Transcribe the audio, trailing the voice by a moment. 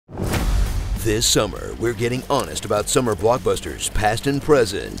This summer, we're getting honest about summer blockbusters, past and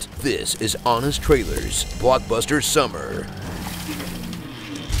present. This is Honest Trailers Blockbuster Summer.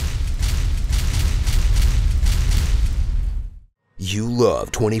 You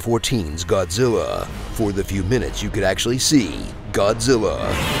love 2014's Godzilla. For the few minutes you could actually see Godzilla.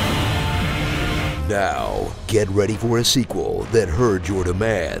 Now, get ready for a sequel that heard your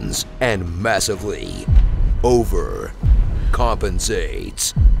demands and massively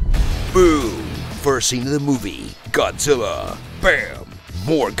overcompensates. Boom! First scene of the movie, Godzilla. Bam!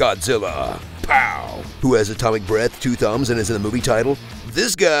 More Godzilla. Pow! Who has atomic breath, 2 thumbs, and is in the movie title?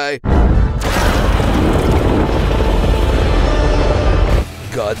 This guy.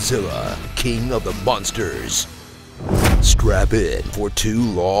 Godzilla, King of the Monsters. Strap in for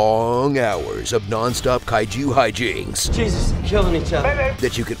 2 long hours of non-stop kaiju hijinks. Jesus, killing each other.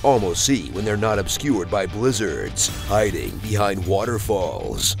 That you can almost see when they're not obscured by blizzards, hiding behind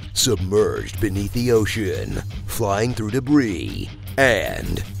waterfalls, submerged beneath the ocean, flying through debris,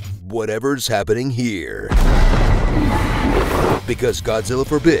 and whatever's happening here. Because Godzilla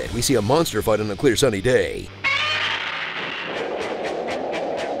forbid we see a monster fight on a clear sunny day.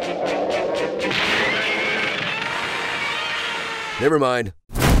 Never mind.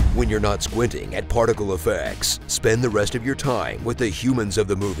 When you're not squinting at particle effects, spend the rest of your time with the humans of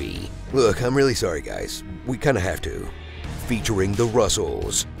the movie. Look, I'm really sorry guys, we kinda have to. Featuring the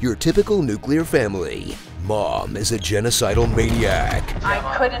Russells, your typical nuclear family. Mom is a genocidal maniac. I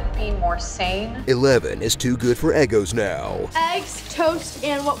couldn't be more sane. 11 is too good for egos now. Eggs, toast,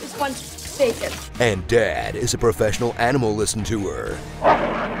 and what was once bacon. And Dad is a professional animal listen to her.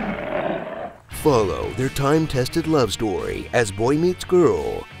 Follow their time-tested love story as boy meets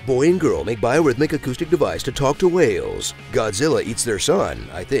girl. Boy and girl make biorhythmic acoustic device to talk to whales. Godzilla eats their son,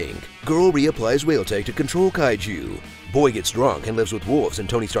 I think. Girl reapplies whale tech to control kaiju. Boy gets drunk and lives with wolves in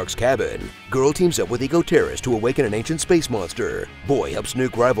Tony Stark's cabin. Girl teams up with eco-terrorists to awaken an ancient space monster. Boy helps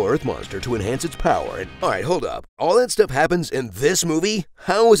nuke rival Earth monster to enhance its power. And alright, hold up. All that stuff happens in this movie?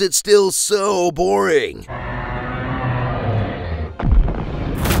 How is it still so boring?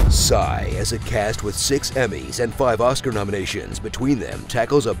 Psy, as a cast with 6 Emmys and 5 Oscar nominations between them,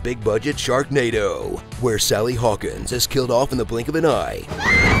 tackles a big-budget Sharknado, where Sally Hawkins is killed off in the blink of an eye.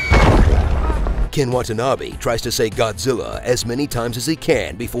 Ken Watanabe tries to say Godzilla as many times as he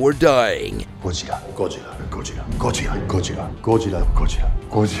can before dying. Godzilla, Godzilla, Godzilla, Godzilla, Godzilla, Godzilla, Godzilla,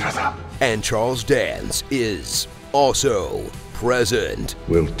 Godzilla. And Charles Dance is also present.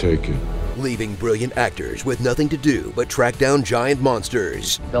 We'll take it. Leaving brilliant actors with nothing to do but track down giant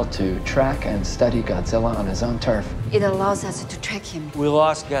monsters. Built to track and study Godzilla on his own turf. It allows us to track him. We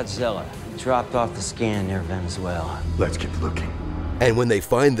lost Godzilla. Dropped off the scan near Venezuela. Let's keep looking. And when they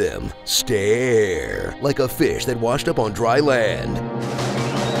find them, stare like a fish that washed up on dry land.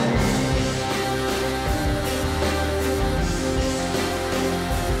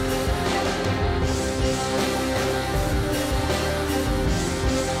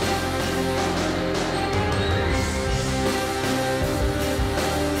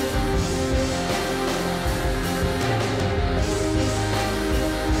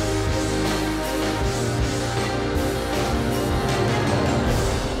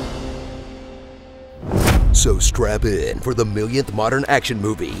 So strap in for the millionth modern action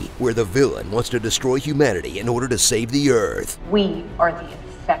movie, where the villain wants to destroy humanity in order to save the Earth. We are the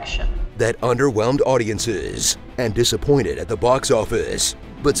infection. That underwhelmed audiences and disappointed at the box office.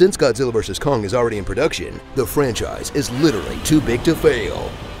 But since Godzilla vs. Kong is already in production, the franchise is literally too big to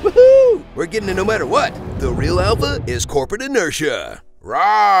fail. Woohoo! We're getting it no matter what. The real alpha is corporate inertia.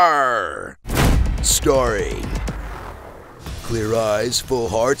 Rawr! Starring Clear Eyes, Full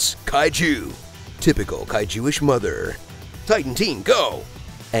Hearts, Kaiju. Typical kaiju-ish mother. Titan Teen, go!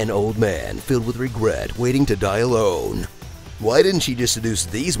 An old man filled with regret waiting to die alone. Why didn't she just seduce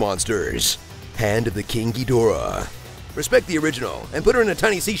these monsters? Hand of the King Ghidorah. Respect the original and put her in a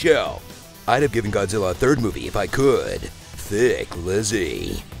tiny seashell. I'd have given Godzilla a 3rd movie if I could. Thick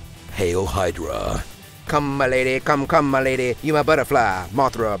Lizzie. Hail Hydra. Come my lady, come my lady, you my butterfly,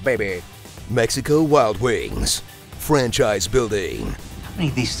 Mothra, baby. Mexico Wild Wings. Franchise building. How many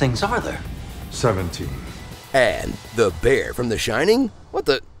of these things are there? 17. And the bear from The Shining? What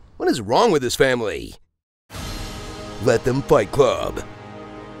is wrong with this family? Let Them Fight Club.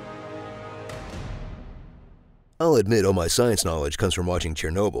 I'll admit all my science knowledge comes from watching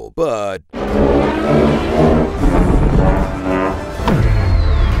Chernobyl, but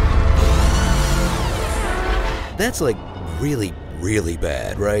that's like really, really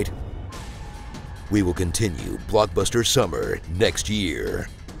bad, right? We will continue Blockbuster Summer next year.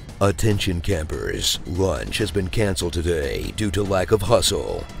 Attention campers, lunch has been canceled today due to lack of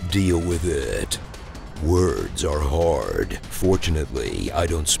hustle. Deal with it. Words are hard. Fortunately, I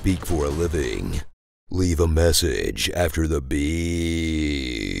don't speak for a living. Leave a message after the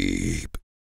beep.